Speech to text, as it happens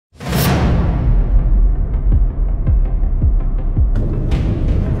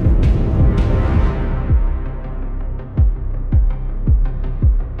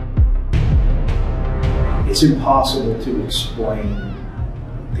it's impossible to explain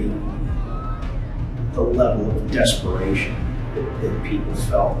the level of desperation that people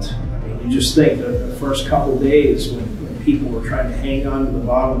felt. I mean, you just think that the first couple days when people were trying to hang on to the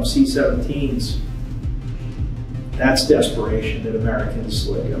bottom of C-17s, that's desperation that Americans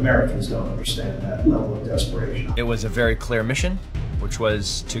don't understand that level of desperation. It was a very clear mission, which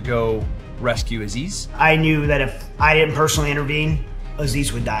was to go rescue Aziz. I knew that if I didn't personally intervene,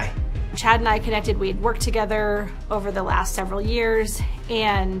 Aziz would die. Chad and I connected. We had worked together over the last several years,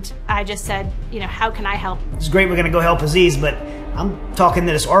 and I just said, you know, how can I help? It's great we're gonna go help Aziz, but I'm talking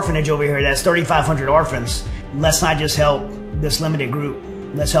to this orphanage over here that's 3,500 orphans. Let's not just help this limited group.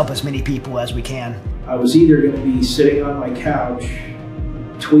 Let's help as many people as we can. I was either gonna be sitting on my couch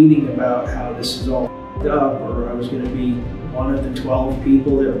tweeting about how this is all up, or I was gonna be one of the 12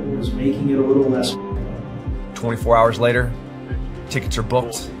 people that was making it a little less. 24 hours later, tickets are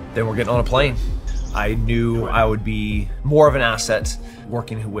booked. Then we're getting on a plane. I knew I would be more of an asset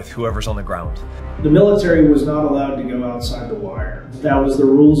working with whoever's on the ground. The military was not allowed to go outside the wire. That was the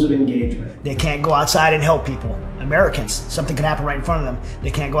rules of engagement. They can't go outside and help people. Americans, something could happen right in front of them. They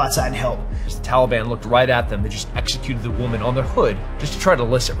can't go outside and help. The Taliban looked right at them. They just executed the woman on their hood just to try to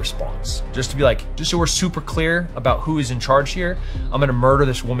elicit response. Just to be like, just so we're super clear about who is in charge here, I'm gonna murder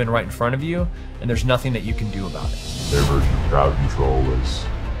this woman right in front of you, and there's nothing that you can do about it. Their version of crowd control was,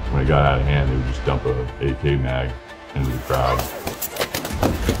 when it got out of hand, they would just dump a AK mag into the crowd.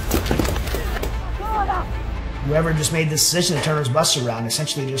 Whoever just made this decision to turn his bus around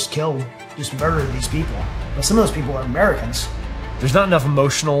essentially just murdered these people. But some of those people are Americans. There's not enough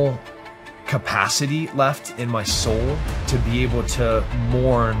emotional capacity left in my soul to be able to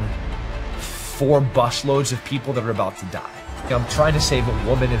mourn 4 busloads of people that are about to die. I'm trying to save a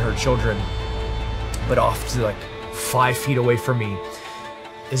woman and her children, but off to like 5 feet away from me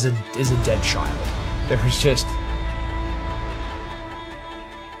is a dead child. There was just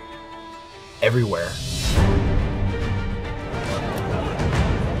everywhere.